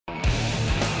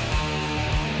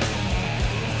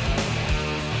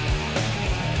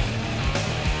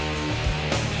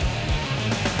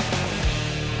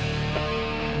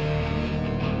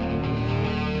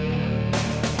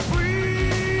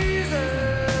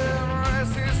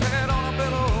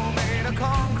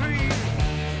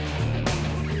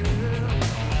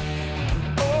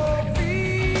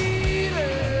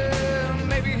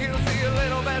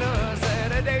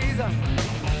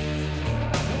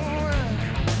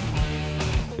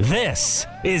This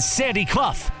is Sandy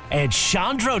Clough and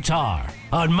Chandrotar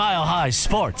on Mile High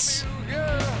Sports.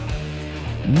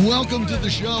 Welcome to the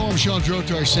show. I'm Sean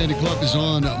Drotar. Sandy Clough is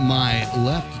on my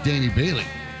left. Danny Bailey,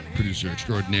 producer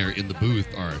extraordinaire in the booth.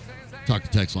 Our talk to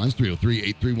text lines,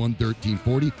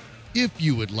 303-831-1340. If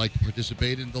you would like to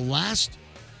participate in the last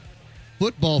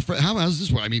football Friday. How does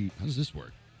this work? How does this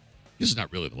work? This is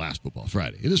not really the last football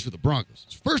Friday. It is for the Broncos.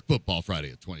 It's first football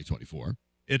Friday of 2024.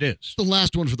 It is. It's the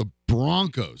last one for the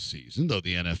Broncos season, though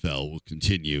the NFL will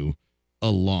continue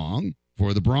along.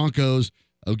 For the Broncos,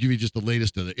 I'll give you just the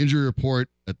latest of the injury report.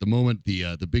 At the moment,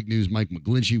 the big news, Mike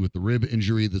McGlinchey with the rib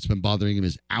injury that's been bothering him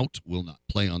is out, will not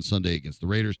play on Sunday against the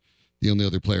Raiders. The only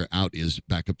other player out is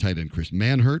backup tight end Chris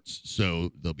Manhertz,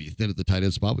 so they'll be thin at the tight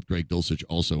end spot with Greg Dulcich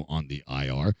also on the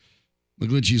IR.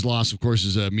 McGlinchey's loss, of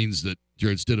course, means that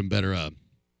Jared Stidham better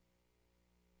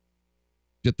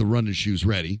get the running shoes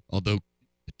ready, although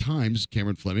at times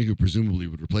Cameron Fleming, who presumably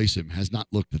would replace him, has not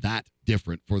looked that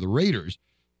different for the Raiders.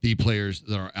 The players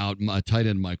that are out, tight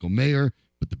end Michael Mayer,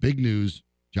 but the big news,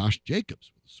 Josh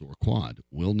Jacobs with a sore quad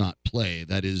will not play.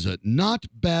 That is not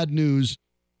bad news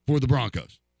for the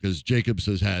Broncos because Jacobs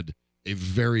has had a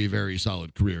very, very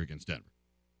solid career against Denver.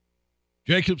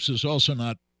 Jacobs has also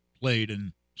not played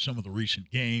in some of the recent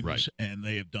games, right, and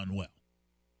they have done well,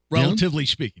 relatively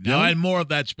speaking. Now, and more of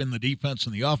that's been the defense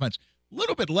and the offense. A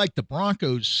little bit like the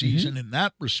Broncos season in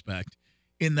that respect,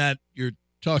 in that you're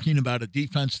talking about a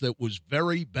defense that was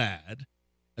very bad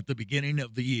at the beginning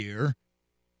of the year,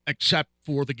 except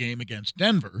for the game against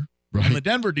Denver. Right. And the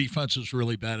Denver defense was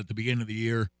really bad at the beginning of the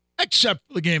year, except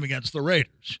for the game against the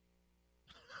Raiders.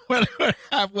 Well,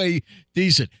 halfway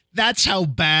decent. That's how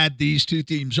bad these two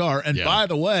teams are. And by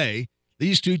the way,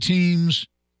 these two teams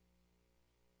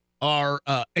are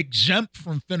exempt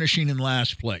from finishing in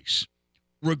last place,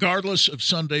 regardless of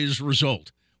Sunday's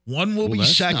result. One will be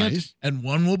second and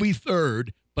one will be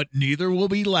third, but neither will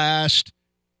be last.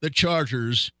 The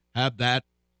Chargers have that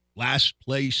last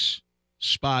place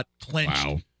spot clinched.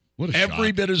 Wow. What a every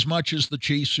shock. bit as much as the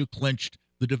Chiefs, who clinched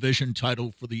the division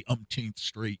title for the umpteenth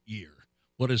straight year.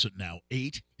 What is it now,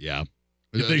 8? Yeah.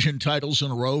 Division titles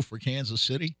in a row for Kansas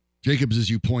City? Jacobs, as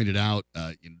you pointed out,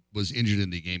 was injured in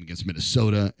the game against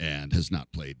Minnesota and has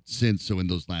not played since. So in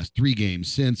those last 3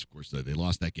 games since, of course, they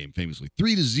lost that game famously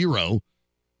 3-0.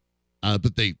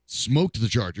 But they smoked the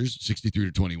Chargers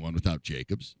 63-21 without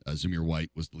Jacobs. Zamir White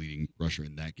was the leading rusher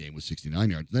in that game with 69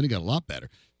 yards. Then it got a lot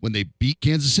better. When they beat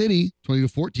Kansas City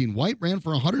 20-14, White ran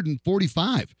for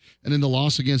 145. And in the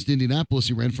loss against Indianapolis,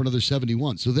 he ran for another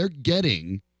 71. So they're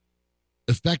getting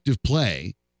effective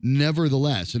play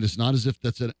nevertheless. And it's not as if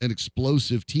that's an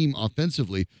explosive team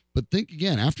offensively. But think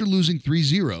again, after losing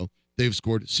 3-0, they've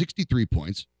scored 63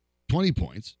 points, 20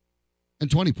 points, and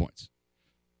 20 points.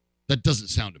 That doesn't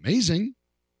sound amazing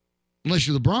unless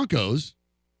you're the Broncos,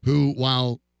 who,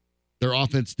 while their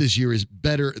offense this year is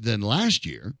better than last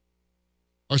year,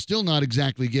 are still not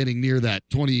exactly getting near that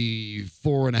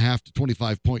 24.5 to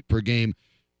 25 point per game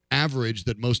average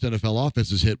that most NFL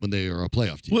offenses hit when they are a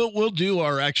playoff team. We'll do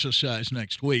our exercise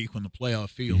next week when the playoff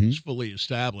field is fully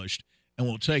established, and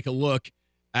we'll take a look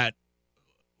at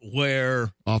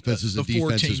where offenses the and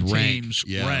defenses 14 teams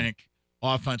rank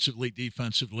offensively,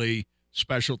 defensively,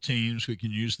 special teams. We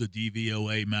can use the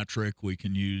DVOA metric. We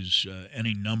can use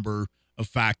any number of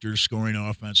factors, scoring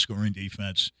offense, scoring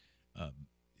defense,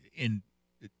 in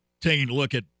taking a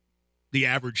look at the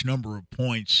average number of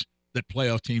points that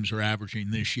playoff teams are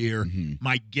averaging this year.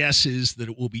 My guess is that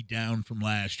it will be down from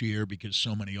last year because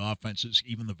so many offenses,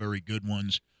 even the very good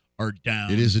ones, are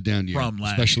down. It is a down year, from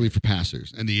last especially year. for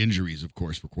passers and the injuries, of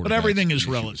course, for quarterbacks. But everything is an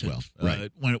issue relative. as well.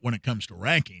 Right. When it comes to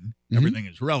ranking, everything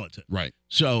is relative. Right.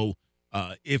 So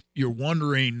if you're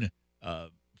wondering,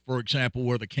 for example,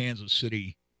 where the Kansas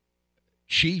City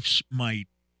Chiefs might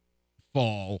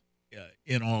fall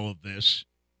in all of this,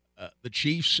 the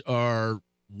Chiefs are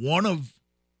one of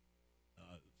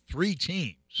 3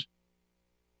 teams,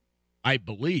 I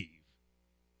believe,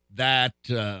 that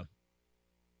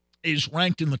is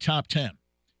ranked in the top 10,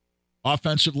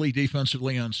 offensively,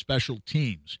 defensively, on special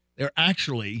teams. They're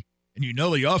actually, and you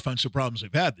know the offensive problems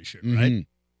they've had this year, right?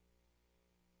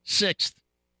 6th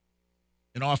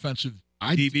in offensive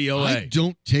DVOA. I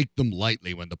don't take them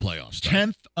lightly when the playoffs start.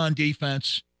 10th on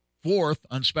defense, 4th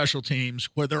on special teams,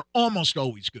 where they're almost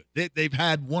always good. They've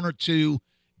had 1 or 2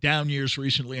 down years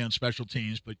recently on special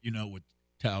teams, but you know with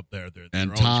Taub there, they're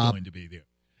always going to be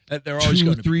there. They're always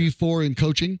going to 3, be 4 in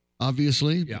coaching,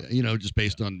 obviously. Yeah. You know, just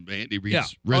based on Andy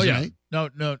Reid's resume. Oh,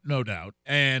 yeah. No doubt.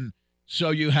 And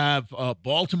so you have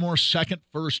Baltimore 2nd,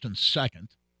 1st, and 2nd.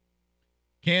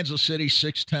 Kansas City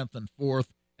 6th, 10th, and 4th.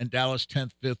 and Dallas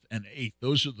 10th, 5th, and 8th.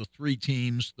 Those are the three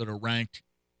teams that are ranked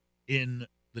in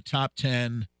the top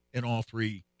 10 in all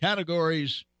three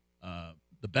categories.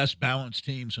 The best balanced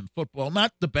teams in football,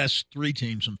 not the best three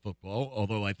teams in football,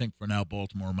 although I think for now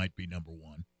Baltimore might be number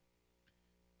one.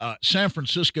 San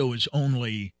Francisco is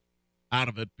only out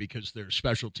of it because their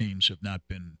special teams have not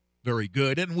been very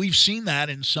good, and we've seen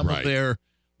that in some of their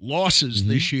losses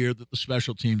this year that the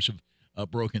special teams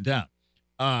have broken down.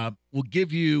 We'll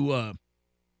give you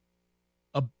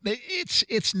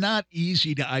it's not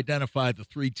easy to identify the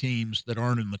three teams that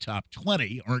aren't in the top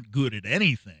 20, aren't good at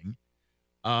anything,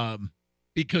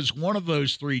 because one of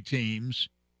those three teams,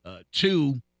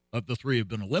 two of the three have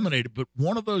been eliminated, but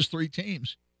one of those three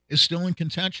teams is still in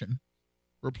contention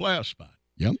for a playoff spot.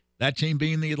 Yep. That team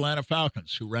being the Atlanta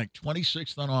Falcons, who ranked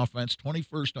 26th on offense,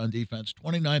 21st on defense,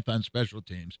 29th on special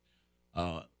teams.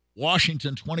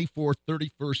 Washington, 24th,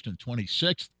 31st, and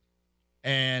 26th.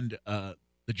 And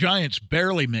the Giants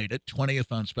barely made it,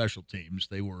 20th on special teams.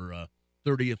 They were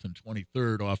 30th and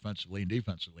 23rd offensively and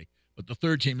defensively. But the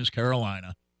third team is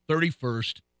Carolina,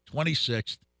 31st,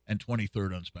 26th, and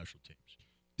 23rd on special teams.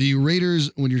 The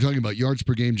Raiders, when you're talking about yards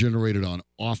per game generated on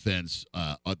offense,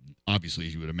 obviously,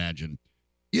 as you would imagine,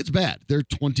 it's bad. They're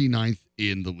 29th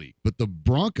in the league. But the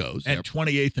Broncos... And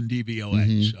 28th in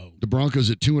DVOA. So the Broncos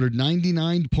at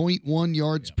 299.1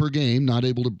 yards per game, not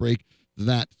able to break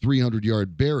that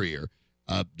 300-yard barrier.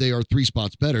 They are three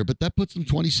spots better, but that puts them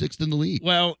 26th in the league.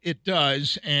 Well, it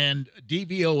does, and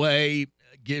DVOA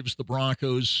gives the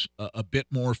Broncos a bit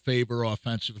more favor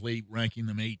offensively, ranking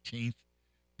them 18th.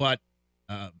 But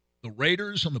the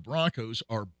Raiders and the Broncos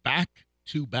are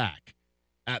back-to-back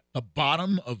at the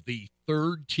bottom of the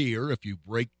third tier, if you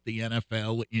break the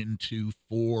NFL into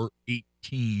 4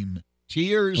 8-team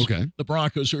tiers. Okay. The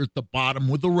Broncos are at the bottom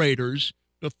with the Raiders.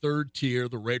 The third tier,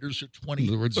 the Raiders are 23rd. In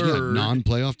other words,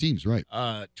 non-playoff teams, right.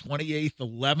 28th,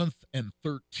 11th, and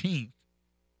 13th.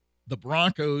 The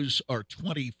Broncos are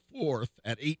 24th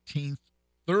at 18th,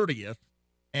 30th,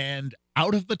 and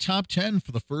out of the top 10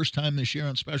 for the first time this year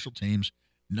on special teams,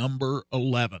 number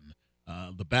 11.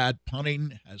 The bad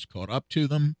punting has caught up to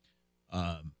them.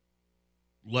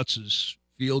 Lutz's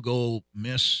field goal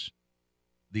miss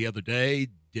the other day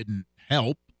didn't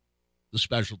help the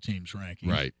special teams ranking.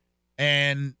 Right.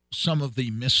 And some of the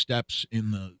missteps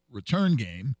in the return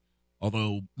game,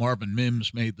 although Marvin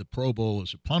Mims made the Pro Bowl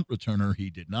as a punt returner, he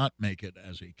did not make it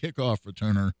as a kickoff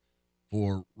returner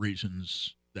for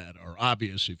reasons that are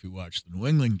obvious if you watch the New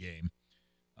England game.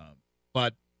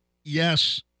 But,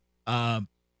 yes,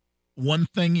 one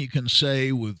thing you can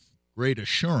say with great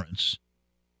assurance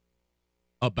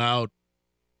about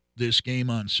this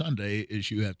game on Sunday is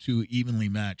you have two evenly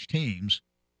matched teams,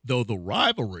 though the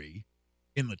rivalry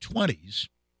in the 20s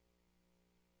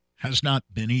has not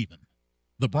been even.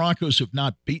 The Broncos have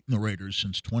not beaten the Raiders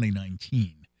since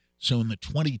 2019. So in the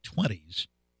 2020s,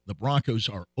 the Broncos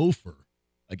are over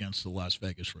against the Las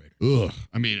Vegas Raiders. Ugh.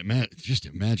 I mean, just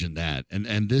imagine that.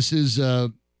 And this is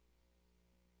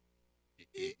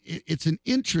it's an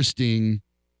interesting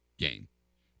game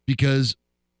because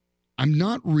I'm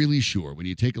not really sure when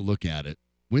you take a look at it,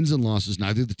 wins and losses,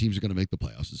 neither of the teams are going to make the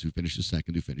playoffs. It's who finishes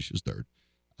second, who finishes third.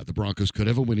 The Broncos could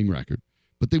have a winning record,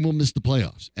 but they will miss the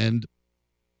playoffs. And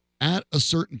at a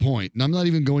certain point, and I'm not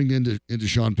even going into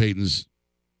Sean Payton's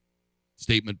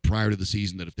statement prior to the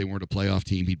season that if they weren't a playoff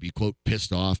team, he'd be, quote,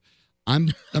 pissed off.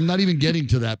 I'm not even getting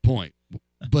to that point.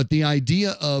 But the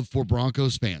idea of, for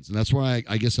Broncos fans, and that's why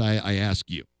I guess I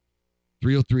ask you,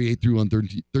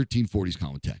 303-831-1340's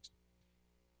call and text.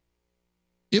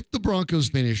 If the Broncos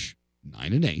finish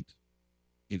 9-8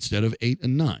 instead of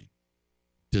 8-9,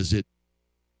 does it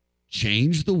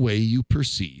change the way you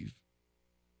perceive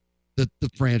that the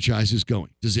franchise is going?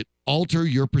 Does it alter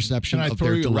your perception of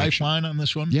their direction? Can I throw you a lifeline on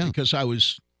this one? Yeah. Because I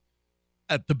was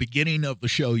at the beginning of the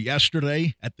show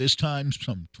yesterday, at this time,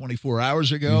 some 24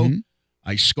 hours ago,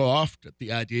 I scoffed at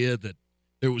the idea that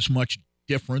there was much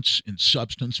difference in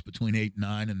substance between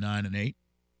 8-9 and 9-8.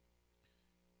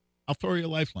 I'll throw you a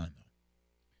lifeline, though.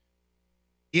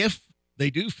 If they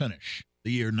do finish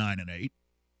the year 9-8,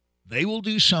 they will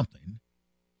do something,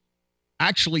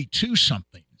 actually two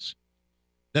somethings,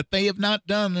 that they have not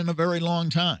done in a very long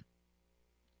time.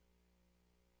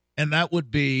 And that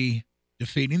would be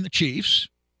defeating the Chiefs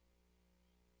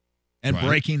and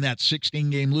breaking that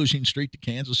 16-game losing streak to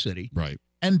Kansas City. Right.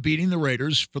 And beating the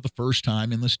Raiders for the first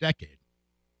time in this decade.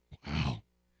 Wow.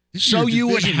 So you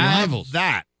would have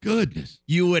that. Goodness.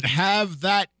 You would have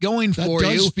that going for you.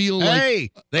 That does feel like...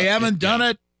 Hey, they haven't done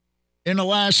it in the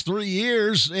last 3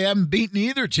 years. They haven't beaten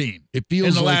either team it feels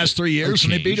in the like last 3 years,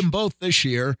 and they beat them both this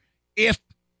year. If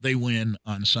they win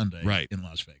on Sunday Right. in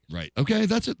Las Vegas. Right. Okay,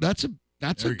 that's a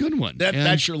good one.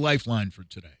 That's your lifeline for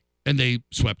today. And they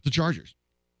swept the Chargers.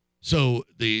 So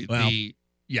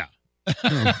yeah.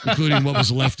 including what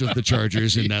was left of the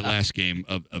Chargers in that last game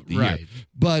of the year.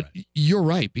 But you're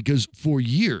right, because for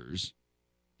years,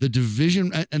 the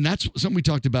division, and that's something we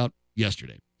talked about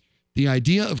yesterday, the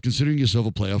idea of considering yourself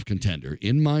a playoff contender,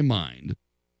 in my mind,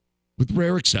 with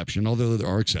rare exception, although there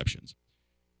are exceptions,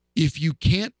 if you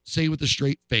can't say with a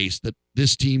straight face that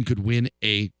this team could win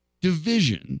a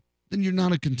division, then you're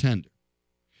not a contender.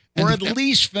 Or at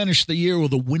least finish the year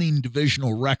with a winning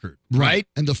divisional record, right?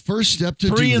 And the first step to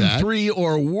 3-3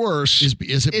 or worse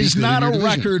is not a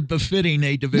record befitting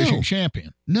a division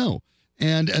champion. No.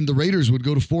 And the Raiders would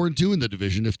go to 4-2 in the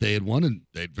division if they had won, and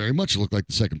they'd very much look like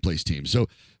the second place team. So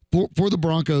for the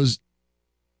Broncos,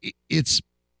 it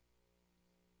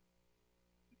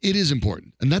is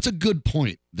important. And that's a good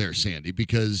point there, Sandy,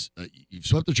 because you've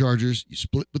swept the Chargers, you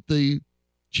split with the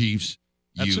Chiefs.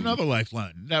 That's another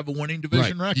lifeline. You'd have a winning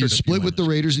division record. You split with the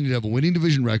Raiders and you'd have a winning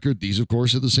division record. These, of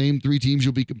course, are the same three teams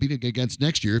you'll be competing against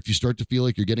next year if you start to feel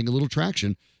like you're getting a little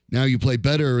traction. Now you play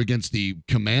better against the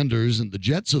Commanders and the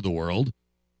Jets of the world,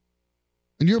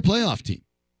 and you're a playoff team.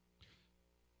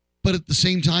 But at the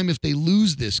same time, if they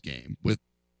lose this game with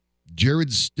Jared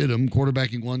Stidham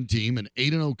quarterbacking one team and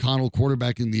Aiden O'Connell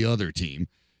quarterbacking the other team,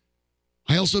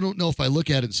 I also don't know if I look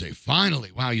at it and say,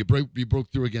 finally, wow, you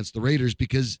broke through against the Raiders,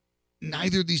 because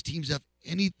neither of these teams have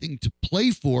anything to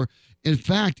play for. In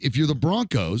fact, if you're the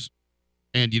Broncos,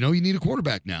 and you know you need a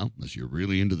quarterback now, unless you're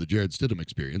really into the Jared Stidham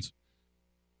experience,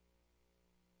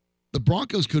 the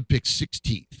Broncos could pick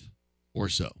 16th or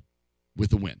so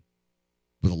with a win.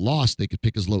 With a loss, they could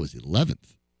pick as low as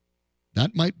 11th.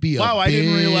 That might be I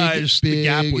didn't realize the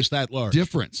gap was that large.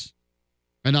 Difference.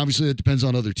 And obviously that depends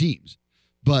on other teams.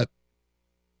 But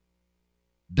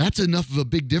that's enough of a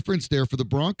big difference there for the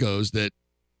Broncos that,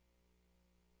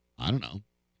 I don't know.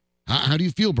 How do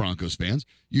you feel, Broncos fans?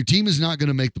 Your team is not going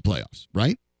to make the playoffs,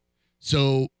 right?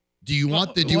 So do you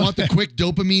want the quick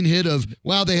dopamine hit of,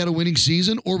 wow, they had a winning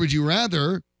season? Or would you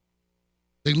rather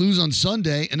they lose on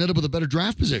Sunday and end up with a better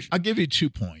draft position? I'll give you 2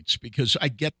 points because I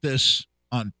get this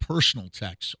on personal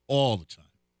texts all the time.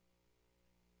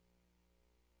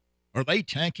 Are they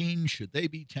tanking? Should they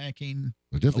be tanking?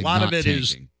 A lot of it tanking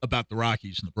is about the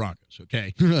Rockies and the Broncos,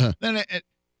 okay? Then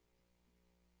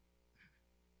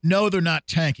no, they're not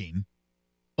tanking,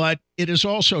 but it is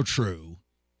also true,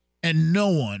 and no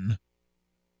one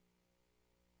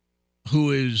who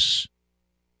is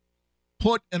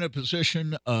put in a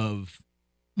position of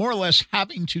more or less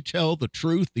having to tell the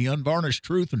truth, the unvarnished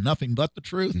truth, and nothing but the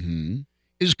truth,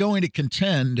 is going to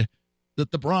contend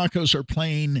that the Broncos are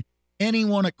playing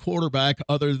anyone at quarterback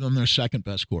other than their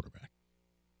second-best quarterback.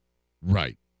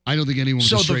 Right. I don't think anyone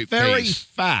with a straight face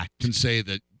can say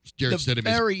that Jarrett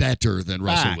Stidham is better than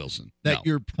Russell Wilson. That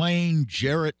you're playing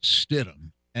Jarrett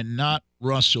Stidham and not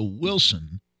Russell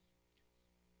Wilson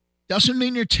doesn't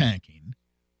mean you're tanking,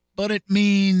 but it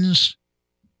means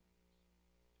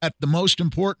at the most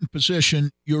important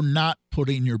position, you're not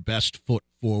putting your best foot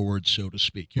forward, so to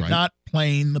speak. You're not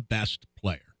playing the best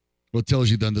player. Well, it tells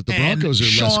you then that the Broncos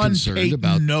are less concerned Payton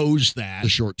about knows that the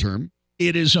short term.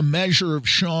 It is a measure of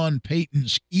Sean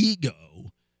Payton's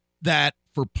ego that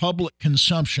for public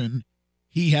consumption,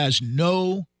 he has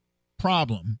no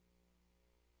problem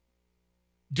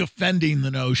defending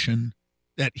the notion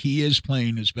that he is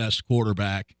playing his best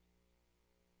quarterback.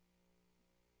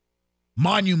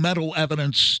 Monumental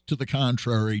evidence to the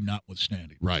contrary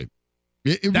notwithstanding. Right.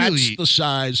 That's really, the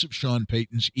size of Sean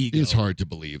Payton's ego. It's hard to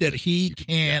believe that he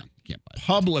can't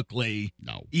publicly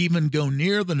even go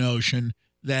near the notion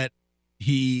that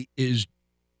he is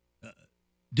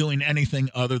doing anything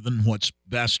other than what's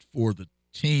best for the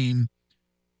team.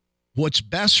 What's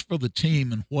best for the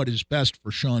team and what is best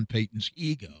for Sean Payton's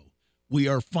ego, we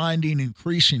are finding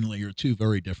increasingly are two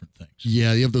very different things.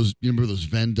 Yeah, you have those. You remember those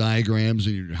Venn diagrams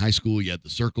in your high school? You had the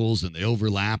circles and they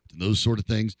overlapped and those sort of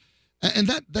things. And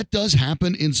that does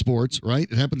happen in sports, right?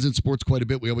 It happens in sports quite a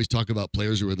bit. We always talk about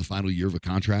players who are in the final year of a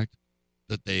contract,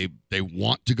 that they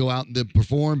want to go out and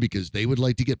perform because they would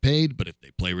like to get paid. But if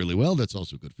they play really well, that's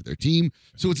also good for their team.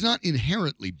 So it's not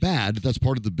inherently bad. That's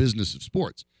part of the business of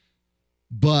sports.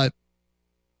 But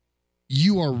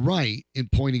you are right in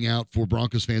pointing out for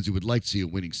Broncos fans who would like to see a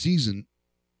winning season,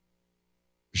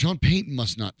 Sean Payton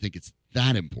must not think it's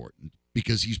that important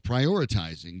because he's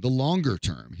prioritizing the longer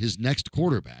term, his next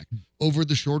quarterback, over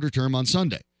the shorter term on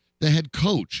Sunday. The head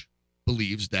coach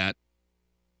believes that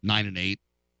 9-8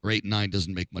 or 8-9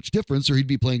 doesn't make much difference, or he'd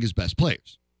be playing his best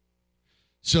players.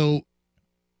 So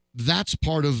that's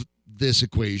part of this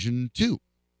equation too.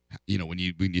 when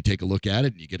you take a look at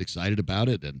it and you get excited about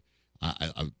it, and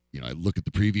I look at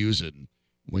the previews, and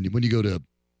when you go to a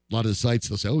lot of the sites,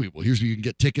 they'll say, oh, well, here's where you can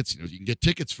get tickets. You can get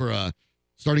tickets for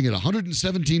starting at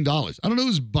 $117. I don't know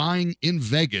who's buying in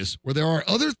Vegas, where there are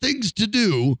other things to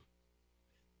do,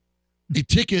 a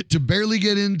ticket to barely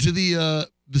get into the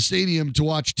stadium to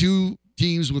watch two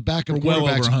teams with backup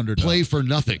quarterbacks play for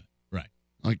nothing. Right.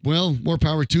 Like, well, more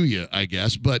power to you, I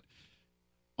guess. But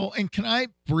and can I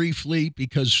briefly,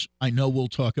 because I know we'll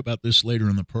talk about this later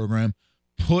in the program,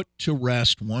 put to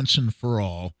rest once and for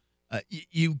all,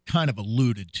 you kind of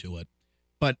alluded to it,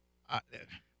 but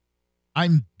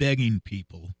I'm begging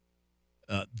people,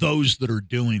 those that are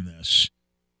doing this,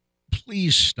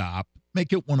 please stop.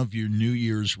 Make it one of your New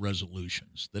Year's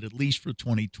resolutions that at least for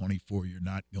 2024 you're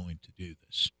not going to do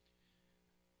this.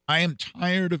 I am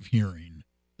tired of hearing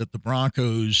that the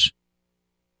Broncos,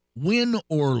 win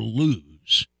or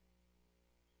lose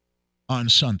on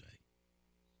Sunday,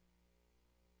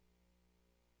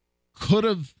 could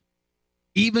have,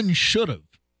 even should have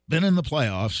been in the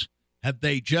playoffs had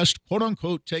they just, quote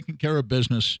unquote, taken care of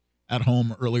business at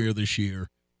home earlier this year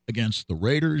against the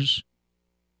Raiders,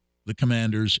 the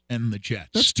Commanders, and the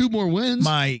Jets. That's 2 more wins.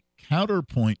 My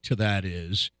counterpoint to that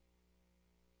is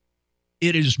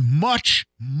it is much,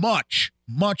 much,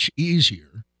 much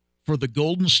easier for the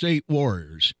Golden State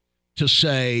Warriors to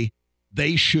say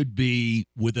they should be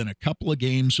within a couple of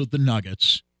games of the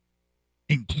Nuggets,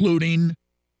 including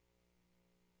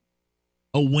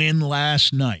a win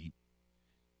last night,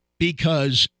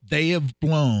 because they have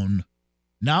blown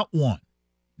not 1,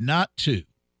 not 2,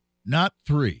 not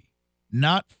 3,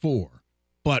 not 4,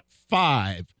 but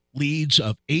 5 leads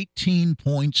of 18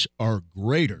 points or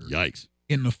greater. Yikes.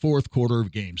 In the fourth quarter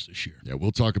of games this year. Yeah,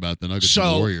 we'll talk about the Nuggets and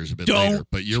the Warriors a bit later.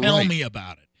 But you're tell right. me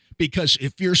about it. Because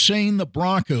if you're saying the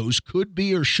Broncos could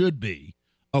be or should be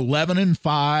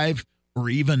 11-5 or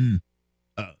even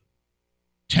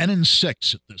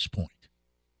 10-6 at this point,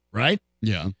 right?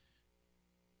 Yeah.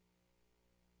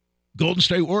 Golden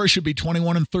State Warriors should be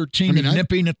 21-13 and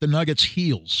nipping at the Nuggets'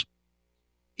 heels.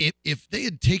 If they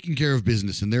had taken care of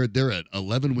business and they're an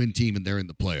 11-win team and they're in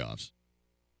the playoffs,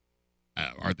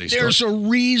 are they? There's a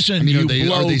reason are they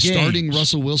games. Starting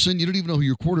Russell Wilson? You don't even know who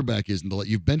your quarterback is until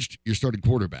you've benched your starting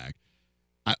quarterback.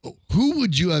 Who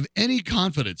would you have any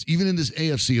confidence, even in this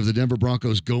AFC, of the Denver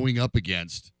Broncos going up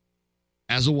against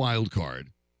as a wild card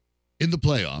in the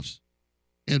playoffs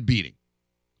and beating?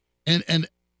 And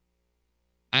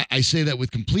I say that with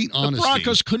complete honesty. The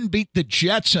Broncos couldn't beat the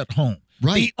Jets at home.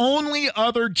 Right. The only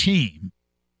other team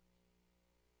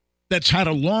that's had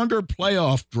a longer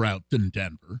playoff drought than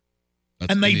Denver.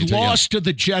 And they've lost to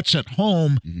the Jets at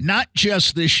home, not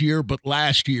just this year, but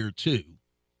last year, too.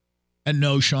 And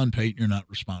no, Sean Payton, you're not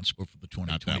responsible for the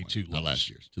 2022 loss. Not last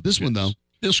year's. This one, though.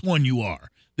 This one you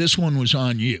are. This one was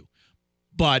on you.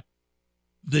 But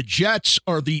the Jets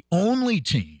are the only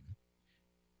team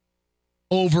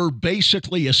over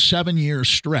basically a 7-year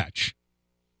stretch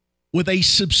with a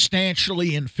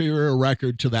substantially inferior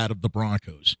record to that of the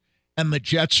Broncos. And the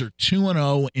Jets are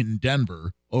 2-0 in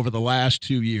Denver over the last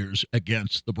 2 years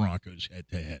against the Broncos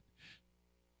head-to-head.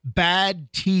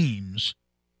 Bad teams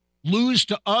lose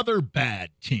to other bad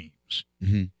teams.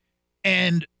 Mm-hmm.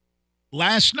 And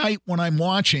last night when I'm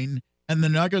watching and the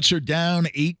Nuggets are down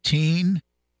 18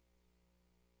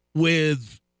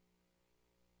 with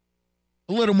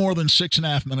a little more than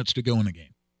 6.5 minutes to go in the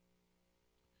game,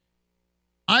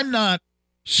 I'm not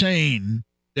saying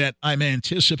that I'm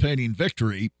anticipating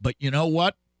victory, but you know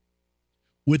what?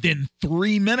 Within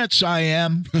 3 minutes I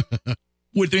am.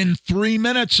 Within 3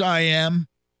 minutes I am.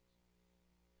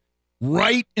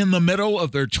 Right in the middle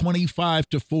of their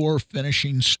 25-4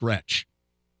 finishing stretch.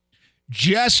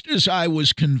 Just as I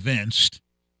was convinced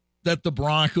that the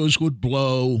Broncos would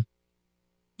blow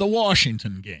the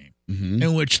Washington game,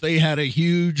 in which they had a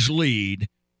huge lead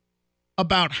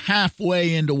about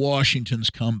halfway into Washington's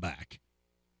comeback.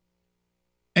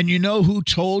 And you know who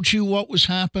told you what was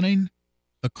happening?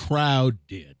 The crowd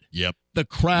did. Yep. The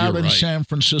crowd in San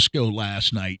Francisco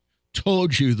last night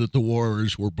told you that the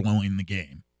Warriors were blowing the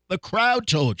game. The crowd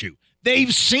told you.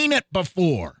 They've seen it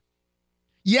before.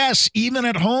 Yes, even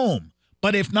at home.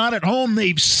 But if not at home,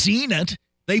 they've seen it.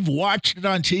 They've watched it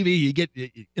on TV. You get,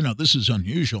 this is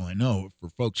unusual, I know, for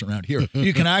folks around here.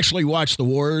 You can actually watch the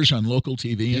Warriors on local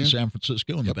TV in San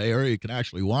Francisco, in the Bay Area. You can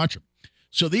actually watch them.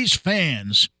 So these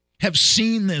fans have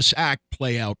seen this act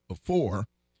play out before,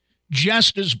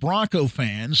 just as Bronco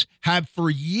fans have for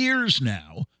years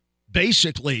now,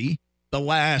 basically the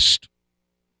last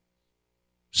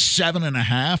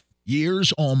 7.5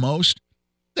 years almost.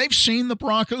 They've seen the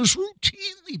Broncos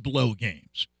routinely blow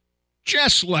games.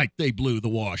 just like they blew the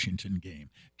Washington game,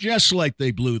 just like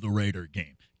they blew the Raider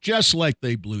game, just like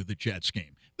they blew the Jets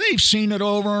game. They've seen it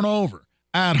over and over,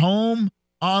 at home,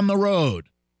 on the road,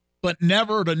 but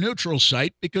never at a neutral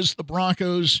site because the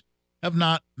Broncos have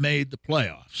not made the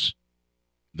playoffs.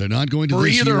 They're not going to for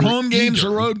this either year home games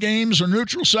either. or road games or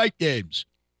neutral site games.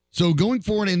 So going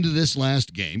forward into this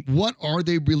last game, what are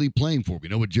they really playing for? We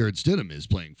know what Jared Stidham is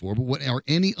playing for, but what are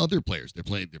any other players? They're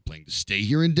playing to stay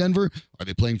here in Denver. Are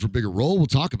they playing for a bigger role? We'll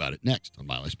talk about it next on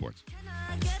Mile High Sports.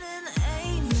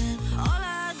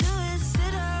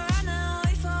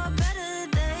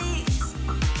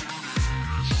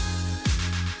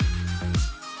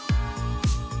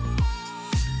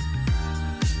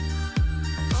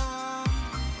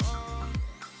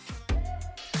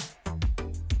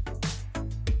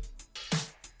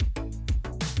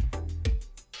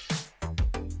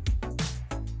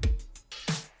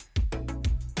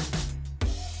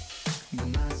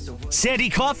 Sandy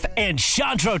Clough and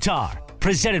Chandrotar,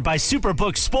 presented by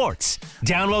Superbook Sports.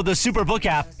 Download the Superbook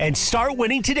app and start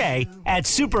winning today at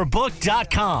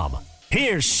superbook.com.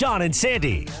 Here's Sean and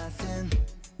Sandy.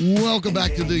 Welcome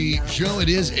back to the show. It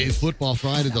is a Football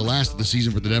Friday, the last of the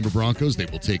season for the Denver Broncos. They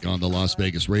will take on the Las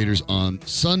Vegas Raiders on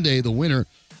Sunday. The winner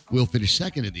will finish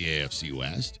second in the AFC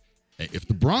West. If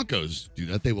the Broncos do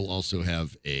that, they will also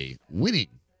have a winning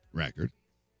record.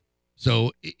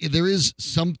 So there is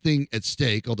something at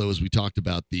stake, although as we talked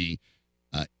about, the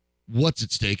what's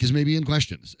at stake is maybe in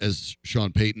question, as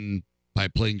Sean Payton, by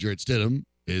playing Jared Stidham,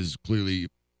 is clearly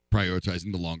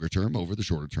prioritizing the longer term over the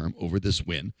shorter term over this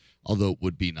win, although it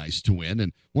would be nice to win.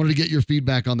 And wanted to get your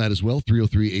feedback on that as well.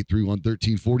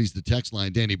 303-831-1340 is the text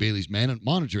line. Danny Bailey's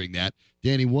monitoring that.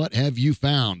 Danny, what have you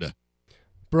found?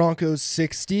 Broncos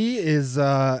 60 is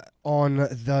on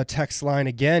the text line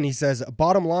again. He says,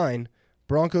 bottom line,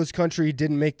 Broncos country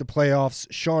didn't make the playoffs.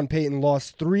 Sean Payton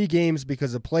lost 3 games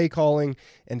because of play calling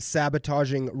and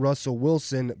sabotaging Russell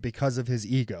Wilson because of his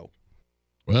ego.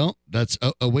 Well, that's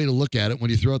a way to look at it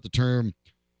when you throw out the term.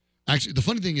 Actually, the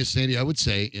funny thing is, Sandy, I would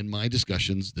say in my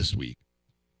discussions this week,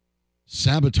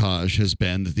 sabotage has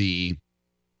been the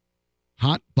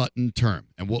hot button term.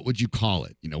 And what would you call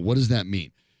it? What does that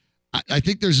mean? I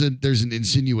think there's an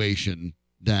insinuation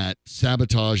that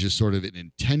sabotage is sort of an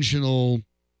intentional.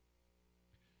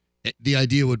 The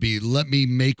idea would be, let me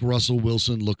make Russell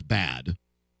Wilson look bad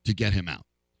to get him out.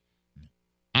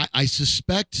 I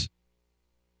suspect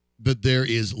that there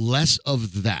is less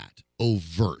of that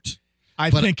overt.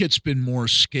 I think it's been more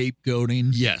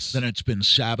scapegoating yes, than it's been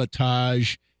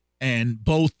sabotage. And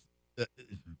both,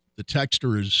 the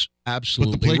texter is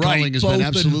absolutely but the play right. calling has both been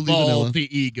absolutely vanilla.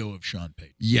 The ego of Sean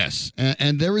Payton. Yes,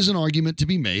 and there is an argument to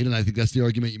be made, and I think that's the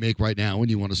argument you make right now when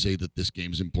you want to say that this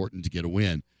game is important to get a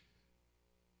win.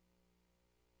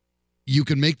 You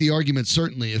can make the argument,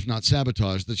 certainly, if not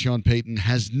sabotage, that Sean Payton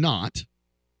has not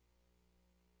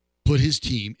put his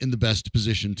team in the best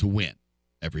position to win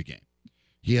every game.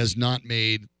 He has not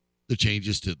made the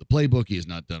changes to the playbook. He has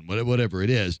not done whatever it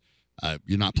is.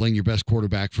 You're not playing your best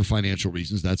quarterback for financial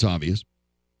reasons. That's obvious.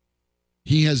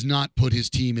 He has not put his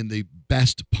team in the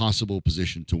best possible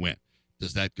position to win.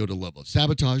 Does that go to the level of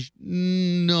sabotage?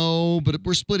 No, but if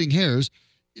we're splitting hairs,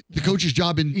 the coach's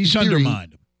job in He's theory,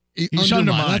 undermined him. He's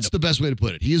undermined. That's the best way to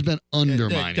put it. He has been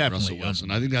undermining Russell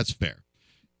Wilson. I think that's fair.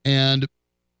 And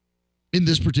in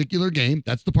this particular game,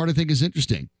 that's the part I think is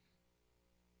interesting.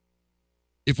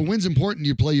 If a win's important,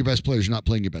 you play your best players. You're not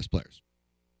playing your best players.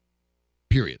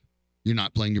 Period. You're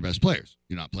not playing your best players.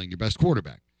 You're not playing your best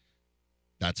quarterback.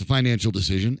 That's a financial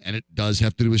decision, and it does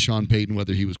have to do with Sean Payton,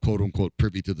 whether he was quote-unquote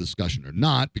privy to the discussion or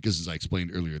not, because as I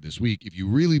explained earlier this week, if you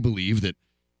really believe that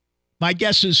my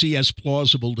guess is he has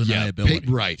plausible deniability.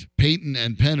 Right. Payton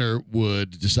and Penner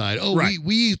would decide, right.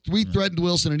 we threatened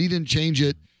Wilson and he didn't change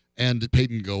it. And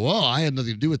Payton go, I had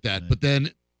nothing to do with that. But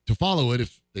then to follow it,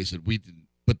 if they said we didn't,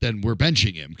 but then we're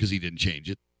benching him because he didn't change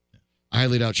it. I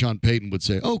highly doubt Sean Payton would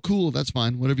say, cool, that's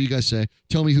fine. Whatever you guys say.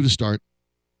 Tell me who to start.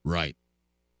 Right.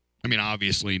 I mean,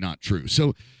 obviously not true.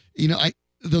 So,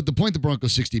 the point the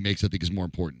Broncos 60 makes, I think, is more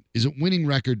important. Is it winning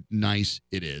record? Nice.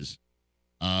 It is.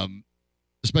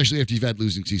 Especially after you've had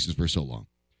losing seasons for so long.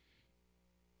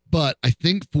 But I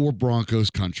think for Broncos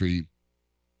country,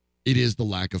 it is the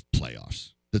lack of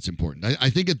playoffs that's important. I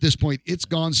think at this point, it's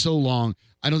gone so long,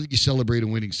 I don't think you celebrate a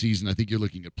winning season. I think you're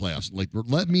looking at playoffs. Like,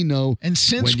 let me know. And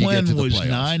since when was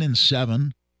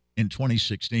 9-7 in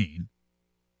 2016,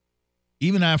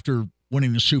 even after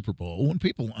winning the Super Bowl, when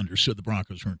people understood the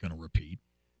Broncos weren't going to repeat,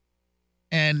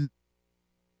 and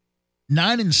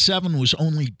 9-7 was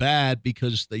only bad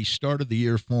because they started the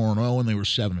year 4-0 and they were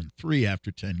 7-3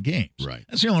 after 10 games. Right.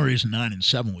 That's the only reason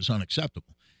 9-7 was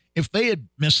unacceptable. If they had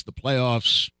missed the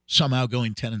playoffs, somehow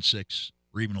going 10-6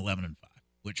 or even 11-5,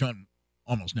 which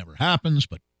almost never happens,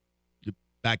 but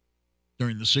back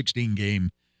during the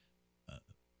 16-game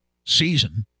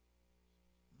season,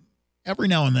 every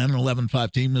now and then an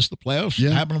 11-5 team missed the playoffs.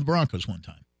 Yeah. Happened to the Broncos one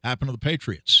time. Happened to the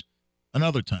Patriots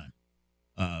another time.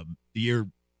 The year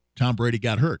Tom Brady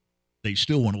got hurt, they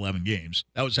still won 11 games.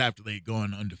 That was after they had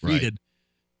gone undefeated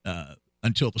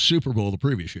until the Super Bowl the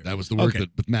previous year. That was the work that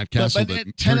with Matt Castle that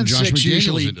 10 turned and Josh 6 McDaniels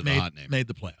usually into the hot name. made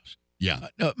the playoffs. Yeah.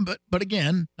 But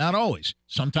again, not always.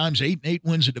 Sometimes 8-8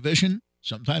 wins a division.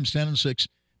 Sometimes 10-6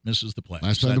 misses the playoffs.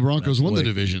 Last time the Broncos won the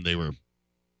division, they were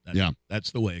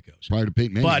that's the way it goes. prior to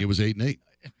Peyton Manning. It was 8-8.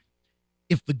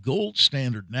 If the gold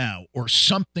standard now, or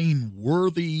something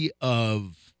worthy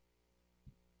of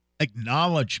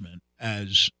acknowledgement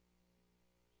as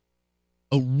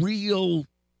a real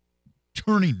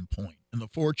turning point in the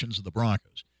fortunes of the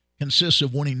Broncos, consists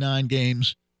of winning 9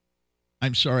 games,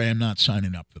 I'm sorry, I'm not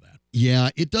signing up for that. Yeah,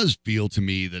 it does feel to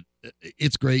me that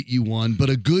it's great you won, but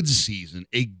a good season,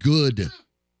 a good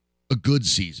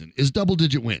season is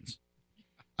double-digit wins.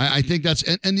 I think that's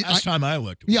and last time I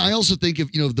looked. Yeah, I also think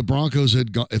if the Broncos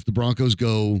had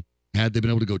they been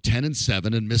able to go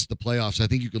 10-7 and miss the playoffs, I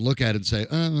think you could look at it and say,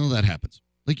 oh, well, that happens,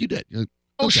 like you did. Like,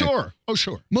 okay. Oh,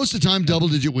 sure. Most of the time,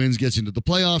 double-digit wins gets into the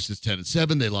playoffs. It's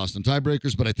 10-7. They lost on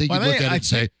tiebreakers, but I think you look at it and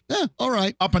say, all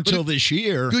right. Up until this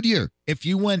year, good year. If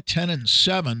you went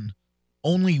 10-7,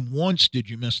 only once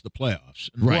did you miss the playoffs.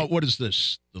 And right. What is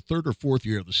this? The third or fourth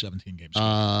year of the 17 games?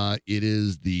 It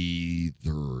is the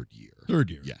third year. Third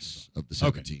year. Yes, of the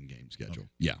 17-game schedule. Okay.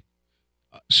 Yeah.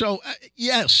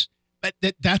 Yes, but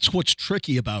that's what's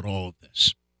tricky about all of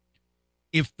this.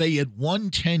 If they had won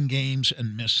 10 games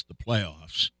and missed the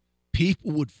playoffs,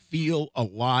 people would feel a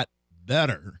lot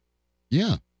better.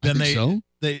 Yeah, than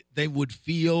they would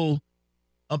feel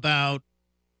about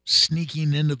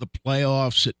sneaking into the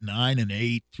playoffs at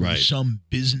 9-8 through some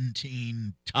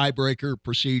Byzantine tiebreaker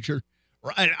procedure.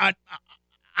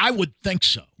 I would think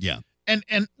so. Yeah.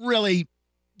 And really,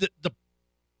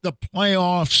 the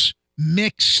playoffs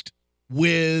mixed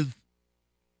with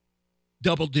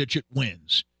double-digit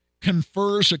wins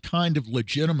confers a kind of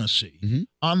legitimacy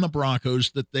on the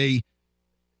Broncos that they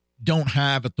don't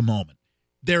have at the moment.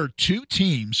 There are 2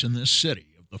 teams in this city,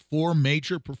 of the 4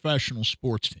 major professional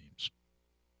sports teams,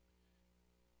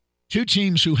 2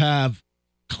 teams who have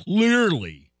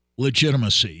clearly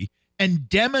legitimacy and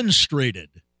demonstrated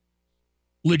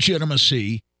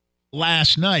legitimacy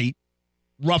last night,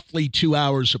 roughly 2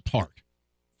 hours apart.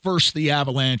 First the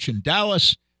Avalanche in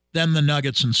Dallas, then the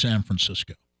Nuggets in San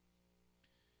Francisco.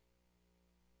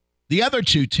 The other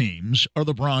 2 teams are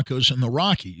the Broncos and the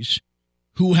Rockies,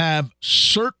 who have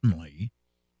certainly,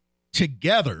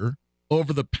 together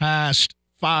over the past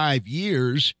 5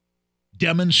 years,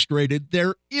 demonstrated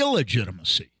their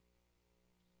illegitimacy.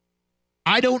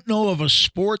 I don't know of a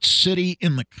sports city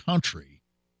in the country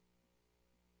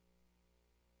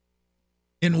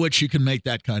in which you can make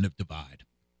that kind of divide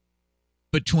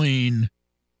between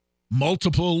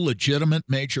multiple legitimate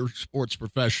major sports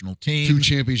professional teams, 2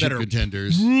 championship that are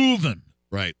contenders, proven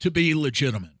right, to be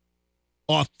legitimate,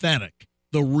 authentic,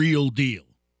 the real deal,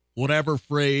 whatever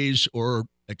phrase or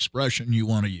expression you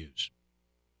want to use,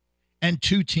 and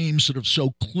 2 teams that have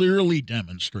so clearly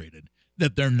demonstrated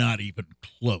that they're not even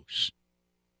close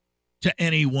to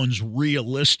anyone's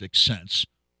realistic sense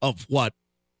of what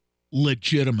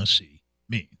legitimacy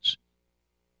means.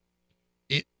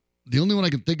 The only one I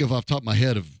can think of off the top of my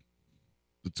head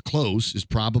that's close is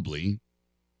probably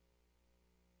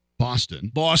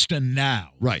Boston. Boston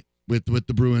now. Right. With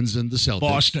the Bruins and the Celtics.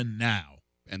 Boston now.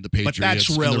 And the Patriots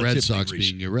and the Red Sox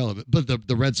being irrelevant. But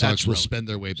the Red Sox will spend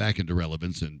their way back into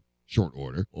relevance in short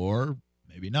order. Or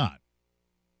maybe not.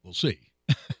 We'll see.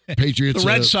 Patriots. The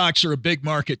Red Sox are a big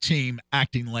market team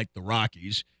acting like the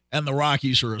Rockies, and the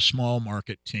Rockies are a small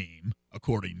market team,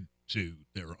 according to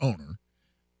their owner,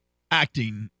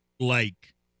 acting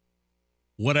like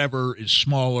whatever is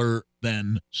smaller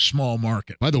than small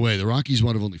market. By the way, the Rockies,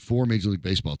 one of only 4 Major League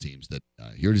Baseball teams that,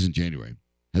 here it is in January,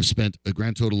 have spent a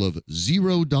grand total of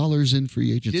 $0 in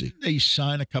free agency. Didn't they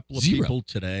sign a couple of people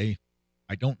today?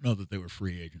 I don't know that they were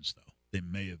free agents, though. They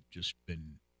may have just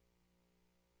been.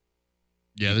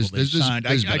 Yeah, there's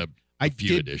been a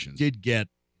few additions. I did get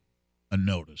a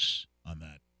notice on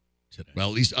that today. Well,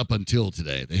 at least up until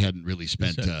today, they hadn't really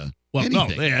spent anything. No,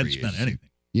 they hadn't spent anything.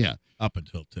 Yeah. Up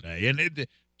until today. And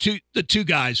the 2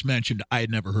 guys mentioned, I had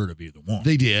never heard of either one.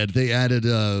 They did. They added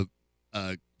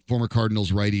former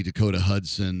Cardinals righty Dakota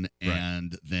Hudson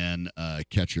and then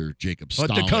catcher Jacob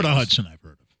Stallings. Dakota Hudson I've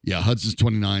heard of. Yeah, Hudson's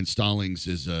 29, Stallings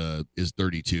is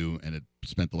 32, and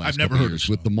spent the last I've never couple heard years of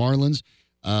with the Marlins.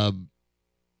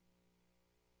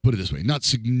 Put it this way, not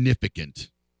significant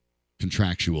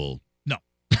contractual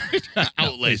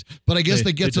outlays, but I guess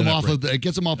that gets them off of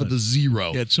the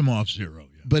zero. Gets them off zero.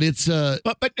 Yeah. But it's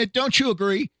but don't you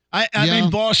agree? I Yeah. mean,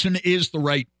 Boston is the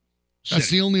right city. That's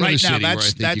the only other right city now. where I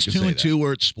That's think you that's can 2 say and 2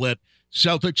 where it's split.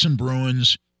 Celtics and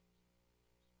Bruins,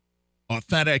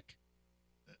 authentic.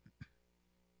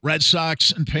 Red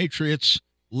Sox and Patriots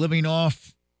living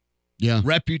off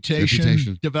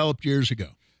reputation developed years ago.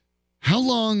 How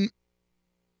long?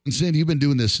 And Sandy, you've been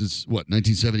doing this since what?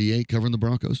 1978, covering the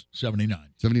Broncos. 79.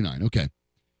 79. Okay.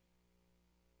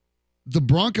 The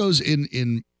Broncos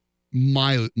in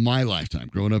my lifetime,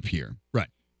 growing up here, right?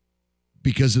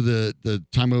 Because of the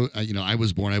time I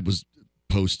was born, I was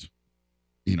post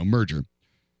merger,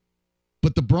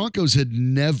 but the Broncos had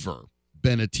never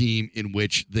been a team in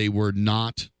which they were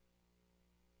not.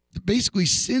 Basically,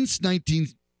 since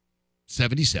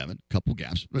 1977, a couple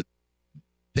gaps, but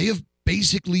they have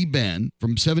basically been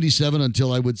from 77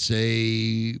 until I would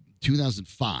say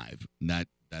 2005. And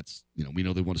that's we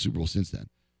know they won a Super Bowl since then.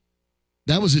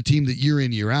 That was a team that year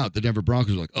in, year out, the Denver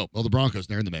Broncos were like, oh, well, the Broncos,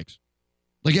 they're in the mix.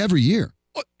 Like every year.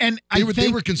 And they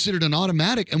were considered an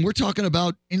automatic, and we're talking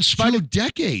about in spite of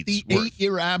decades. The worth.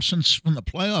 8-year absence from the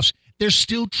playoffs, they're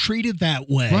still treated that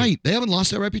way. Right. They haven't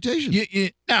lost that reputation.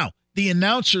 Now, the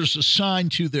announcers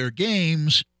assigned to their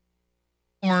games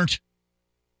aren't,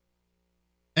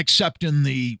 except in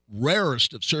the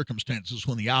rarest of circumstances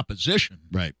when the opposition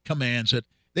commands it,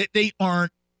 they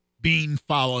aren't being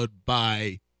followed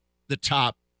by the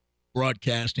top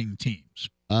broadcasting teams.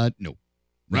 No.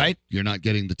 Right? You're not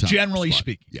getting the top. Generally spot.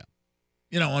 speaking.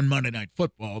 Yeah. On Monday Night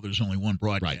Football, there's only one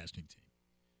broadcasting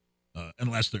team,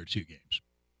 unless there are 2 games.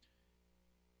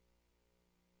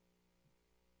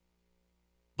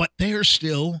 But they are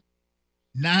still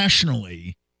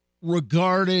nationally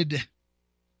regarded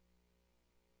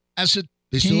as a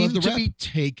team to be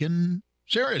taken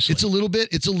seriously. It's a little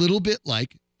bit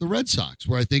like the Red Sox,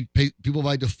 where I think people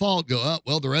by default go, oh,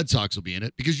 well, the Red Sox will be in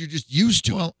it because you're just used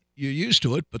to it. Well, you're used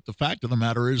to it, but the fact of the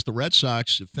matter is the Red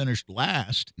Sox have finished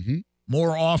last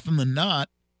more often than not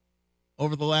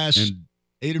over the last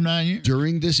 8 or 9 years.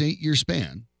 During this 8-year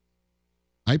span,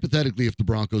 hypothetically, if the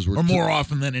Broncos were more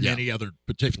often than in any other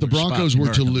particular if the Broncos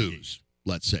were to lose, League.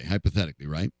 Let's say, hypothetically,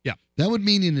 right? Yeah. That would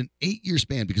mean in an 8-year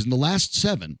span, because in the last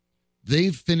 7,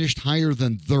 they've finished higher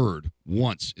than third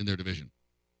once in their division.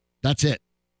 That's it.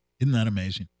 Isn't that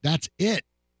amazing? That's it.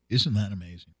 Isn't that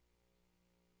amazing?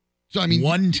 So, I mean,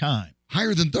 one time.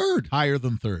 Higher than third. Higher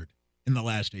than third in the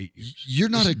last 8 years. You're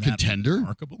not a contender.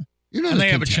 Remarkable. You're not and a they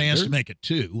contender. have a chance to make it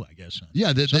 2, I guess.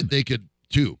 Yeah, they could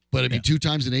 2. But, I mean, 2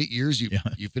 times in 8 years, you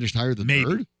finished higher than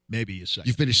third? Maybe a second.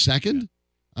 You finished second?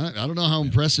 Yeah. I don't know how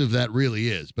impressive that really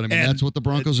is. But, I mean, that's what the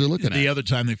Broncos are looking at. The other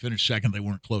time they finished second, they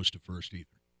weren't close to first either.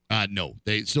 No,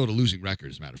 they still had a losing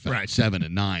record, as a matter of fact. Right.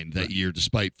 7-9 that year,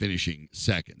 despite finishing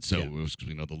second. So, it was because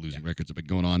we know the losing records have been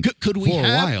going on could for a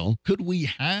while. Could we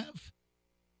have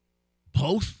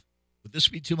both? Would this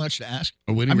be too much to ask?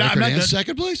 A winning record and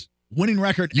second place? Winning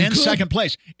record and second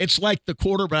place. It's like the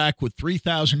quarterback with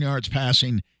 3,000 yards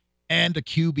passing and a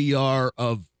QBR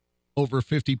of over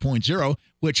 50.0,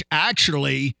 which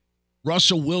actually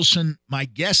Russell Wilson, my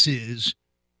guess is,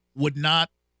 would not,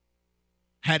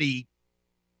 had he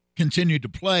continued to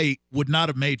play, would not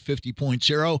have made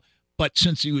 50.0. But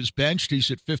since he was benched, he's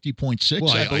at 50.6,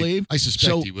 I believe. I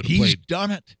suspect he would have played. He's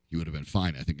Done it. He would have been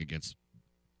fine, I think, against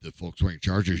the folks wearing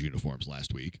Chargers uniforms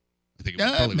last week. I think it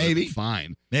probably would have been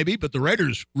fine. Maybe, but the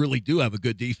Raiders really do have a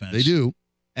good defense. They do.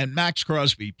 And Max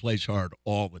Crosby plays hard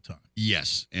all the time.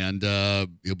 Yes, and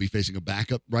he'll be facing a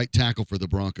backup right tackle for the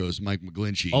Broncos, Mike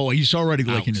McGlinchey. Oh, he's already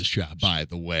licking his chops. By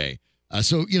the way.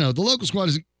 So, the local squad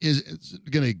is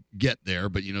going to get there,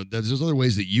 but, there's other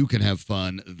ways that you can have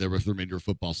fun the remainder of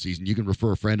football season. You can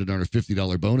refer a friend and earn a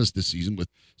 $50 bonus this season with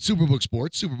Superbook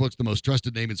Sports. Superbook's the most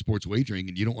trusted name in sports wagering,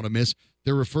 and you don't want to miss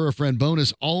their Refer a Friend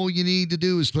bonus. All you need to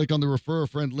do is click on the Refer a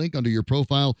Friend link under your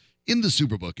profile in the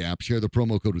Superbook app. Share the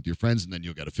promo code with your friends, and then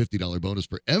you'll get a $50 bonus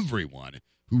for everyone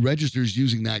who registers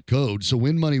using that code. So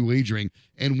win money wagering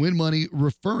and win money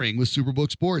referring with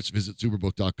Superbook Sports. Visit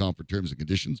superbook.com for terms and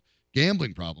conditions.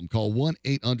 Gambling problem, call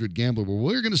 1-800-GAMBLER, where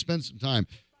we're going to spend some time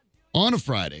on a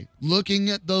Friday looking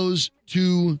at those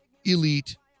 2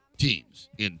 elite teams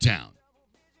in town.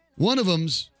 One of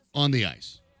them's on the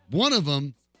ice. One of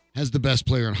them has the best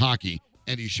player in hockey,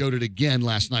 and he showed it again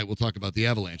last night. We'll talk about the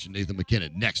Avalanche and Nathan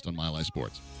MacKinnon next on Mile High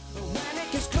Sports. When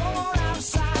it gets cold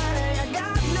outside, I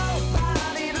got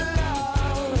nobody to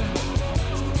love.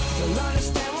 You'll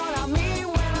understand what I mean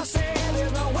when I say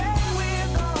there's no way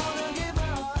we're gonna give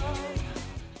up.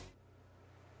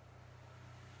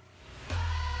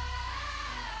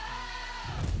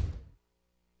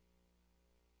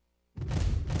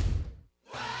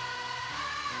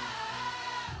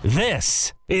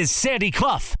 This is Sandy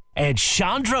Clough and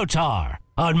Chandrotar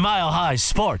on Mile High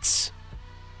Sports.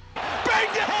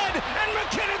 Banged ahead, and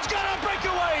MacKinnon's got a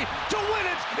breakaway to win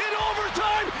it in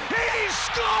overtime. He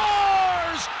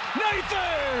scores!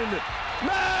 Nathan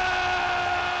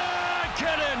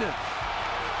MacKinnon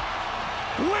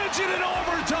wins it in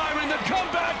overtime, and the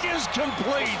comeback is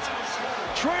complete.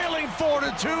 Trailing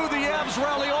 4-2, the Avs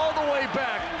rally all the way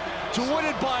back to win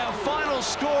it by a final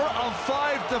score of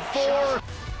 5-4.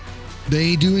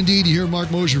 They do indeed. You hear Mark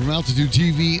Mosher from Altitude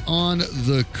TV on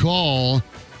the call.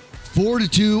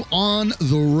 4-2 on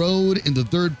the road in the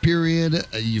third period.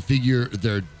 You figure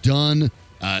they're done.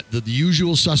 The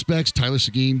usual suspects, Tyler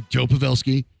Seguin, Joe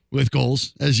Pavelski, with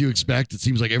goals, as you expect. It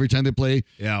seems like every time they play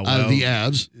out of the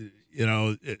Avs. You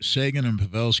know, Sagan and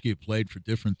Pavelski have played for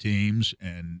different teams,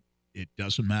 and it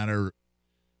doesn't matter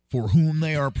for whom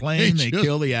they are playing. They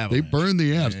kill the Avalanche. They burn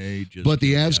the Avs. But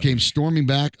the Avs came storming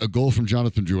back. A goal from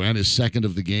Jonathan Drouin, his second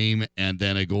of the game, and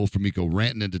then a goal from Mikko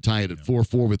Rantanen to tie it at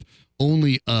 4-4 with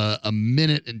only a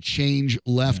minute and change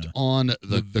left on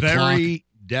the very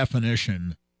clock.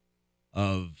 Definition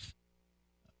of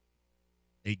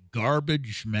a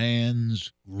garbage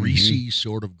man's greasy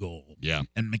sort of goal. Yeah.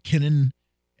 And MacKinnon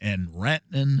and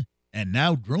Rantanen and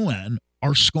now Drouin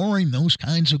are scoring those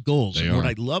kinds of goals. They and what are.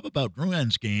 I love about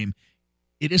Drouin's game,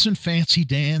 it isn't fancy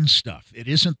Dan stuff. It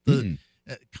isn't the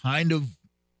kind of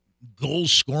goal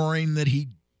scoring that he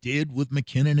did with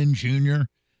MacKinnon and junior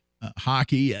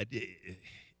hockey.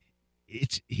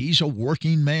 He's a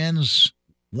working man's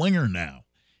winger now,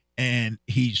 and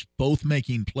he's both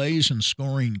making plays and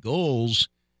scoring goals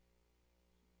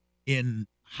in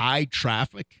high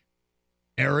traffic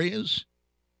areas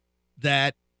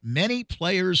that many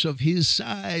players of his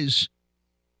size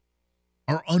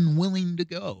are unwilling to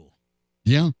go.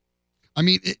 Yeah. I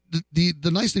mean, the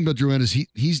nice thing about Drouin is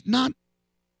he's not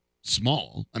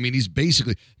small. I mean, he's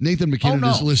basically Nathan MacKinnon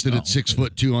is listed at 6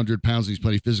 foot 200 pounds. And he's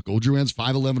plenty physical. Drouin's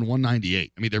 5'11",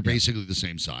 198. I mean, they're basically the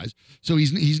same size. So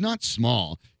he's not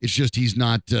small. It's just he's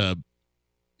not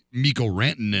Mikko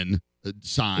Rantanen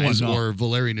size or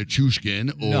Valeri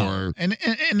Nichushkin or and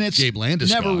it's Gabe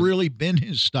Landeskog. Never really been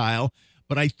his style.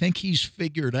 But I think he's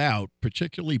figured out,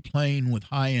 particularly playing with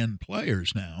high-end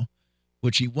players now,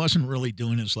 which he wasn't really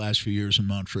doing his last few years in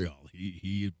Montreal.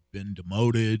 He had been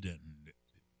demoted and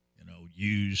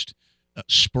used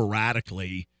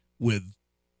sporadically with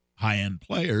high-end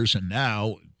players, and now,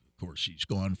 of course, he's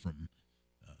gone from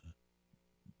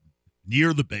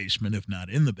near the basement, if not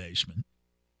in the basement,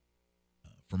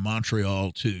 from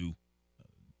Montreal to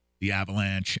the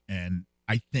Avalanche, and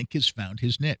I think has found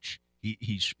his niche.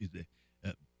 He's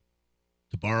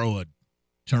to borrow a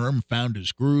term, found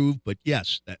his groove. But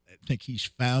yes, I think he's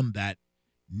found that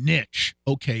niche.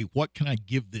 Okay, what can I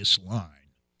give this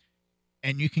line?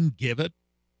 And you can give it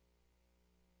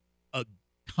a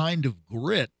kind of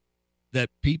grit that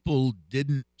people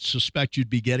didn't suspect you'd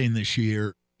be getting this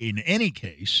year in any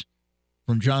case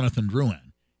from Jonathan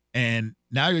Drouin. And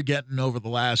now you're getting, over the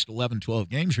last 11, 12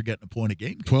 games, you're getting a point a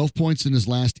game. 12 points in his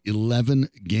last 11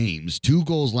 games. 2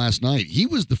 goals last night. He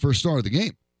was the first star of the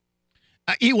game.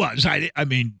 He was. I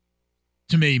mean,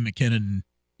 to me, MacKinnon.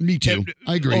 Me too.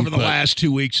 I agree. Over the last 2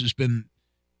 weeks has been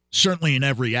certainly in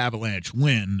every Avalanche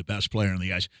win the best player on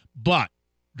the ice. But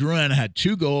Drouin had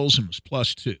 2 goals and was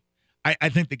 +2. I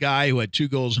think the guy who had 2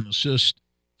 goals and assists,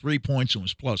 3 points and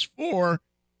was +4,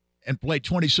 and played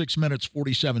 26 minutes,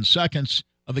 47 seconds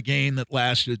of a game that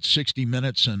lasted 60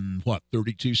 minutes and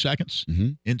 32 seconds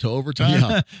into overtime.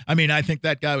 Yeah. I mean, I think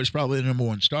that guy was probably the number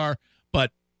 1 star,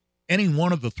 but any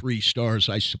one of the 3 stars,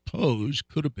 I suppose,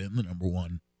 could have been the number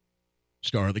 1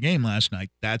 star of the game last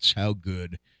night. That's how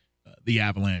good the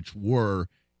Avalanche were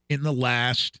in the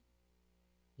last,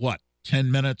 10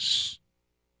 minutes,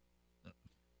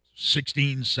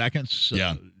 16 seconds.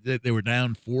 Yeah. They were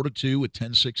down 4-2 with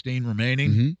 10:16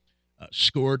 remaining.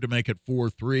 Scored to make it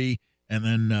 4-3, and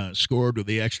then scored with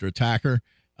the extra attacker.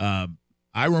 I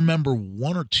remember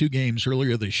 1 or 2 games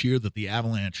earlier this year that the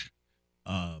Avalanche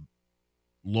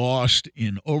lost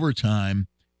in overtime,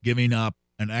 giving up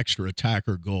an extra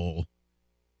attacker goal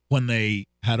when they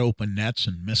had open nets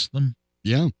and missed them.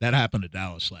 Yeah. That happened to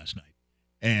Dallas last night.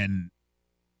 And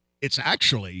it's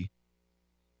actually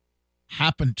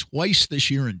happened twice this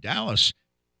year in Dallas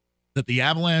that the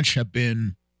Avalanche have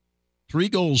been 3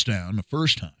 goals down the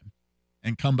first time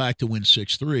and come back to win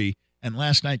 6-3. And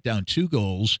last night down 2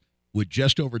 goals with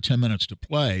just over 10 minutes to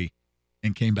play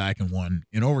and came back and won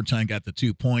in overtime, got the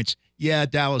 2 points. Yeah,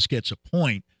 Dallas gets a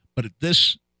point, but at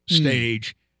this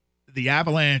stage, the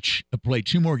Avalanche have played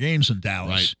 2 more games than Dallas.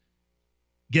 Right.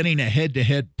 Getting a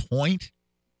head-to-head point,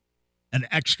 an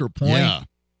extra point,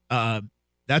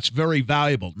 That's very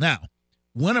valuable. Now,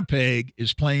 Winnipeg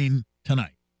is playing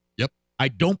tonight. Yep. I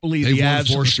don't believe They've the won Avs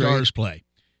 4 and the straight. Stars play.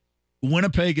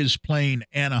 Winnipeg is playing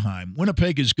Anaheim.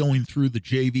 Winnipeg is going through the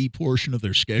JV portion of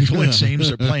their schedule. It seems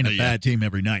they're playing a bad team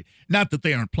every night. Not that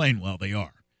they aren't playing well, they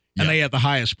are. And they have the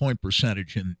highest point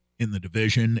percentage in the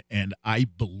division, and I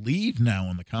believe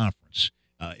now in the conference,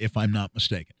 if I'm not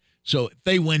mistaken. So if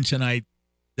they win tonight,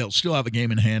 they'll still have a game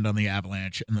in hand on the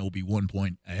Avalanche, and they'll be 1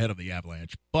 point ahead of the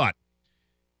Avalanche. But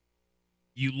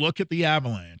you look at the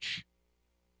Avalanche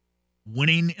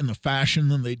winning in the fashion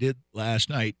than they did last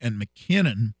night, and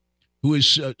MacKinnon, who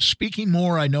is speaking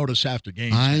more, I notice, after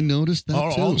games. I noticed that,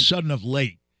 too. All of a sudden of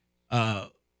late,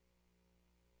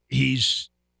 he's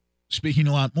speaking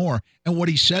a lot more. And what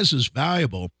he says is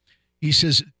valuable. He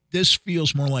says, this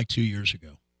feels more like 2 years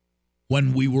ago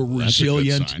when we were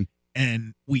resilient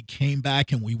and we came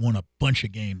back and we won a bunch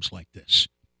of games like this.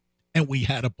 And we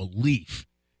had a belief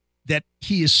that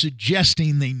he is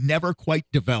suggesting they never quite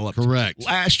developed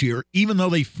last year, even though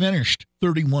they finished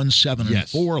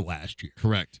 31-7-4 last year.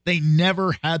 Correct. They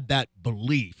never had that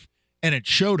belief, and it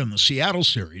showed in the Seattle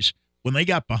series. When they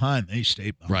got behind, they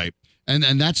stayed behind. Right.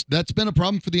 And that's been a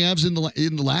problem for the Avs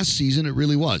in the last season. It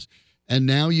really was. And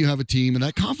now you have a team, and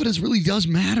that confidence really does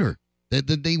matter.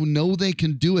 That they know they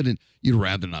can do it, and you'd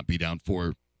rather not be down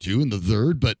 4-2 in the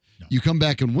third, but you come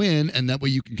back and win, and that way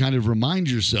you can kind of remind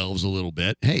yourselves a little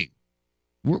bit, hey,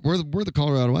 we're the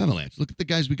Colorado Avalanche. Look at the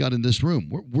guys we got in this room.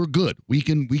 We're good. We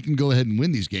can go ahead and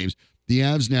win these games. The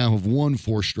Avs now have won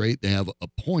 4 straight. They have a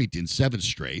point in 7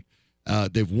 straight.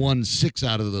 They've won 6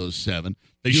 out of those 7.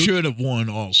 They should have won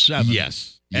all 7.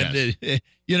 Yes. And,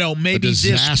 maybe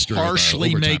this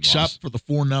partially makes up for the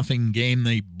 4-0 game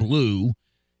they blew.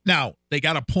 Now, they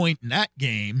got a point in that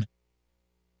game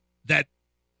that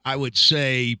I would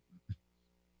say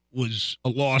was a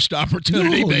lost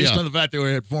opportunity based on the fact they were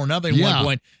at 4-0 1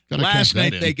 point. Last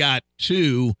night they got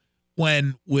 2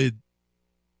 when,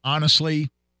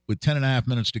 honestly, with 10.5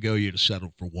 minutes to go, you'd have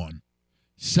settled for 1.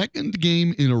 Second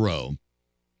game in a row.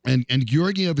 And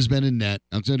Georgiev has been in net.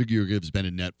 Alexander Georgiev has been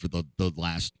in net for the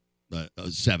last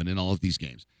 7 in all of these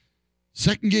games.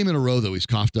 Second game in a row, though, he's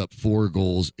coughed up 4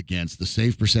 goals against. The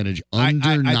save percentage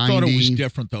under 90. I thought it was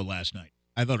different, though, last night.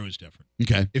 I thought it was different.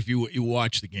 Okay. If you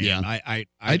watch the game. Yeah. I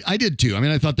did, too. I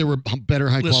mean, I thought there were better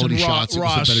high-quality shots. It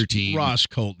was a better team. Ross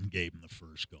Colton gave him the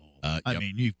first goal. I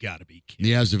mean, you've got to be kidding.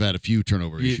 The Avs have had a few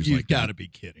turnover issues like that. You've got to be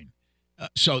kidding.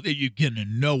 So that you can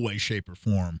in no way, shape, or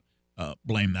form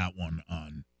blame that one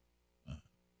on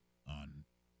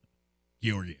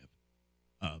Georgiev.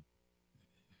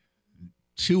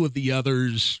 2 of the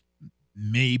others,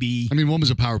 maybe. I mean, one was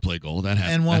a power play goal. That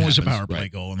happened. And one was a power play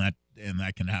goal, and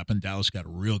that can happen. Dallas got a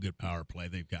real good power play.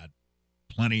 They've got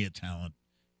plenty of talent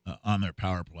on their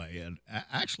power play. And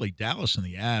actually, Dallas and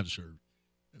the Avs are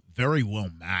very well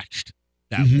matched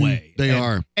that way. They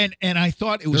are. And I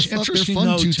thought it was interesting, they're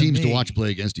fun though, 2 teams me, to watch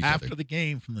play against each other. After the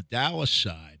game from the Dallas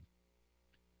side,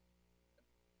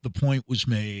 the point was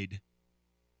made,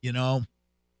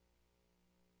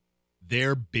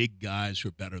 their big guys are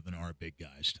better than our big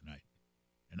guys tonight.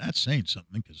 And that's saying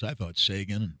something, because I thought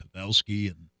Sagan and Pavelski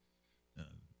and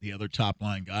the other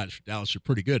top-line guys for Dallas are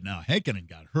pretty good. Now, MacKinnon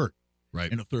got hurt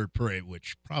in the third period,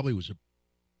 which probably was a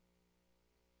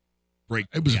break.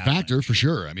 It was a factor for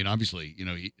sure. I mean, obviously,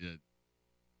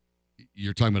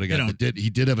 you're talking about a guy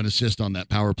that did have an assist on that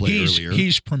power play earlier.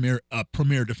 He's premier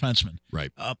defenseman.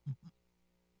 Right.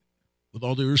 With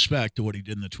all due respect to what he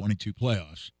did in the 22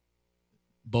 playoffs,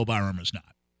 Bo Byram is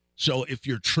not. So if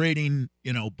you're trading,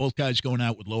 both guys going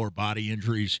out with lower body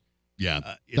injuries, it's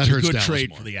that hurts a good Dallas trade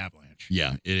more. for the Avalanche.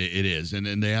 Yeah, it is.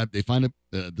 And they find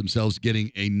themselves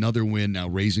getting another win now,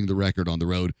 raising the record on the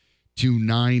road to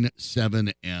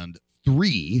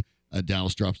 9-7-3.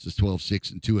 Dallas drops to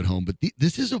 12-6-2 at home. But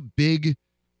this is a big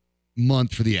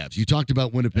month for the Avs. You talked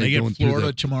about Winnipeg they get going Florida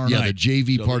through tomorrow night. the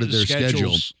JV part of their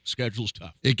schedule. Schedule's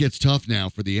tough. It gets tough now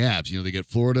for the Avs. They get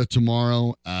Florida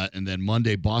tomorrow, and then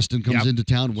Monday Boston comes into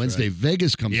town. Wednesday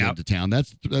Vegas comes into town.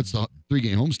 That's the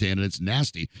 3-game homestand, and it's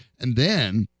nasty. And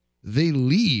then they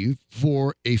leave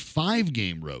for a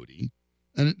 5-game roadie,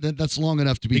 and that's long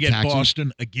enough to be taxing. They get taxing.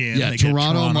 Boston again. Yeah, they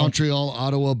Toronto, get Montreal,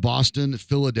 Ottawa, Boston,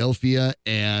 Philadelphia,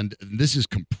 and this is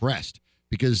compressed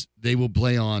because they will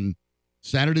play on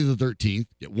Saturday the 13th,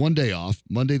 get 1 day off,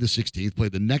 Monday the 16th, play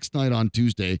the next night on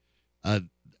Tuesday, one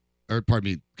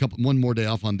more day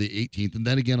off on the 18th, and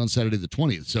then again on Saturday the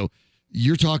 20th. So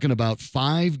you're talking about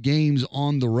 5 games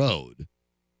on the road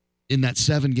in that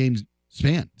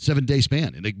 7-day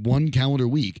span. In 1 calendar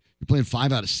week, you're playing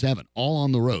 5 out of 7, all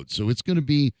on the road. So it's going to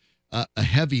be a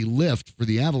heavy lift for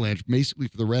the Avalanche, basically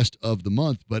for the rest of the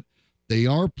month. But They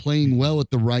are playing well at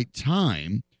the right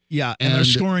time. Yeah, and they're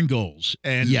scoring goals.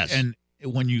 And yes. And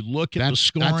when you look at the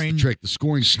scoring, that's the trick. The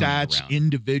scoring stats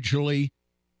individually,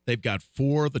 they've got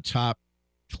 4 of the top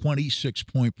 26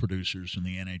 point producers in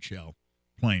the NHL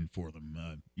playing for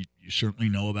them. You certainly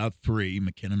know about 3,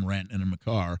 MacKinnon, Rantanen, and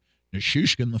Makar.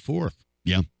 Nichushkin, the 4th.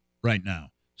 Yeah. Right now.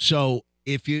 So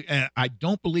I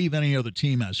don't believe any other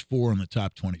team has 4 in the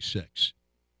top 26.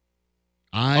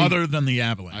 Other than the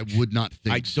Avalanche. I would not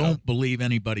think so. I don't believe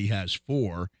anybody has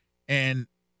 4. And,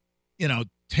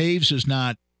 Taves is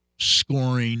not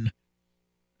scoring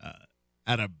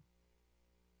at a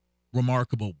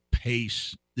remarkable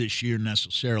pace this year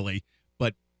necessarily.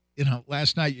 But,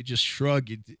 last night you just shrug.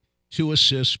 2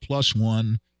 assists plus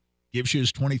 1 gives you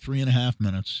his 23.5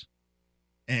 minutes.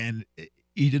 And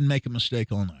he didn't make a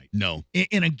mistake all night. No.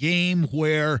 In a game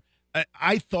where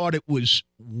I thought it was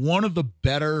one of the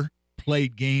better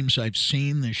played games I've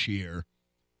seen this year.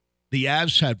 The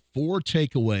Avs had 4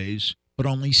 takeaways, but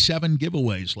only 7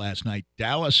 giveaways last night.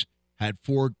 Dallas had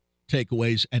 4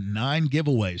 takeaways and 9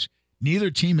 giveaways. Neither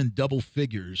team in double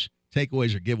figures,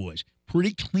 takeaways or giveaways.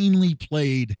 Pretty cleanly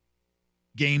played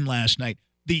game last night.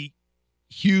 The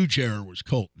huge error was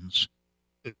Colton's.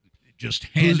 Just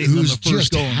handing them the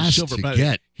first goal in silver. But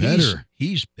get better.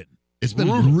 It's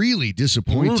been really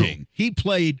disappointing. Brutal. He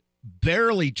played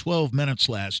barely 12 minutes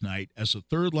last night as a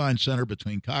third-line center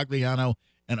between Cogliano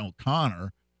and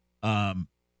O'Connor.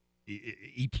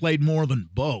 He played more than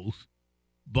both,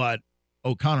 but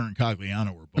O'Connor and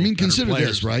Cogliano were both consider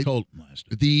this, right?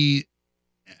 The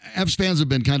Avs fans have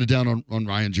been kind of down on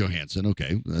Ryan Johansson.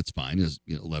 Okay, that's fine. He has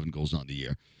 11 goals on the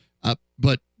year.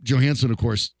 But Johansson, of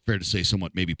course, fair to say,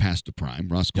 somewhat maybe past the prime.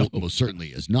 Ross Colton most certainly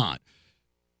is not.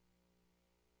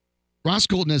 Ross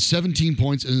Colton has 17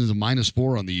 points and is a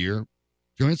 -4 on the year.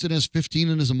 Johansson has 15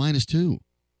 and is a -2.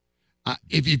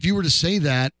 If you were to say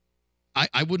that,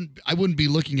 I wouldn't be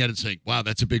looking at it saying, wow,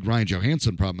 that's a big Ryan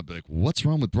Johansson problem. I'd be like, what's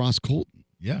wrong with Ross Colton?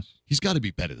 Yes. He's got to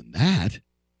be better than that.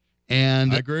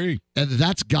 And I agree. And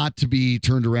that's got to be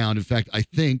turned around. In fact, I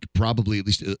think probably, at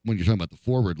least when you're talking about the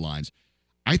forward lines,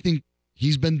 I think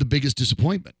he's been the biggest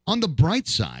disappointment. On the bright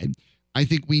side, I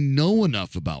think we know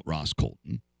enough about Ross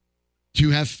Colton to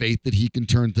have faith that he can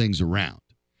turn things around.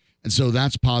 And so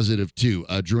that's positive, too.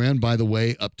 Drouin, by the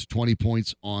way, up to 20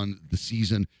 points on the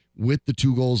season with the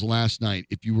 2 goals last night.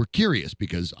 If you were curious,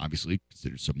 because obviously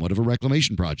considered somewhat of a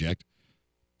reclamation project,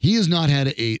 he has not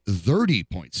had a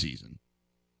 30-point season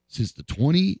since the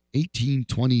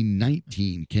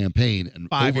 2018-2019 campaign. And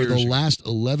over the last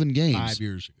 11 games, 5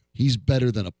 years ago, he's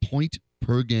better than a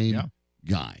point-per-game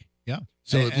guy. Yeah.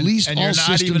 So at least all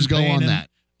systems go on that.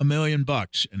 $1 million.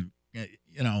 And,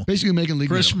 basically making league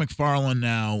Chris minimum. McFarland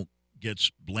now gets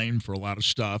blamed for a lot of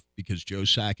stuff because Joe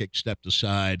Sakic stepped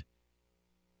aside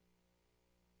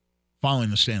following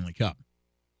the Stanley Cup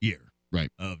year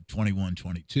of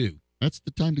 21-22. That's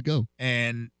the time to go.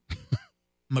 And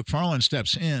McFarland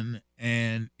steps in,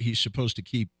 and he's supposed to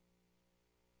keep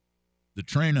the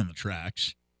train on the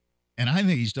tracks. And I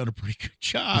think he's done a pretty good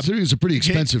job. Considering it's a pretty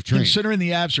expensive train. Considering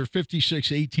the Avs are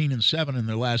 56-18-7 in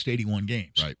their last 81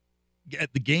 games. Right.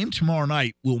 The game tomorrow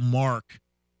night will mark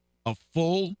a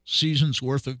full season's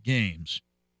worth of games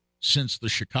since the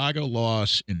Chicago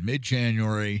loss in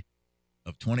mid-January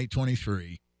of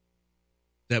 2023.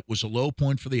 That was a low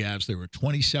point for the Avs. They were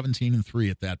 20-17-3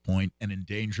 at that point and in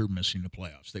danger of missing the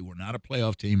playoffs. They were not a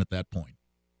playoff team at that point.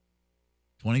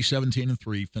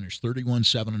 20-17-3, finished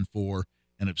 31-7-4,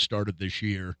 and have started this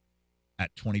year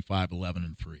at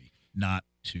 25-11-3. Not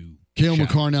to Cale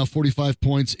Makar now 45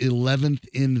 points, 11th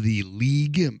in the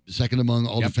league, second among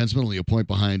all defensemen, only a point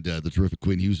behind the terrific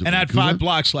Quinn Hughes of and had Vancouver. 5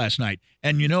 blocks last night.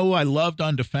 And you know who I loved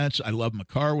on defense? I loved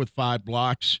Makar with 5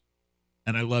 blocks,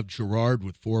 and I loved Girard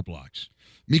with 4 blocks.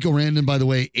 Mikko Rantanen, by the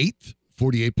way, 8th,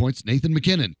 48 points. Nathan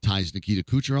MacKinnon ties Nikita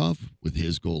Kucherov with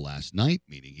his goal last night,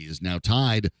 meaning he is now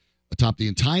tied atop the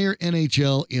entire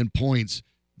NHL in points.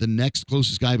 The next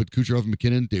closest guy but Kucherov and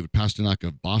MacKinnon, David Pastrnak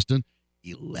of Boston,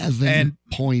 11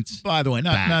 points. By the way,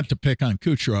 not to pick on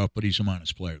Kucherov, but he's a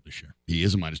minus player this year. He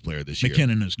is a minus player this year.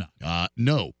 MacKinnon is not.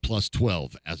 No, plus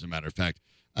 12, as a matter of fact.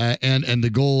 And the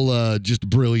goal just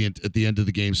brilliant at the end of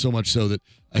the game, so much so that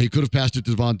he could have passed it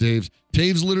to Devon Taves.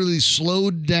 Taves literally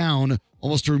slowed down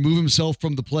almost to remove himself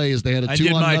from the play as they had a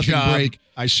 2-on-0 break.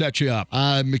 I set you up.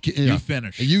 You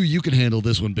finish. You can handle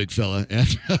this one, big fella.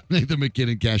 And Nathan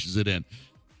MacKinnon cashes it in.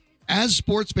 As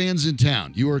sports fans in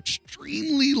town, you are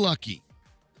extremely lucky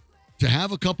to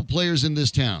have a couple players in this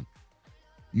town,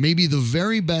 maybe the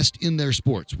very best in their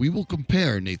sports. We will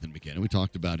compare Nathan MacKinnon. We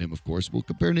talked about him, of course. We'll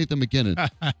compare Nathan MacKinnon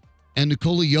and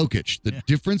Nikola Jokic. The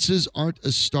differences aren't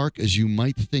as stark as you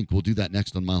might think. We'll do that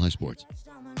next on Mile High Sports.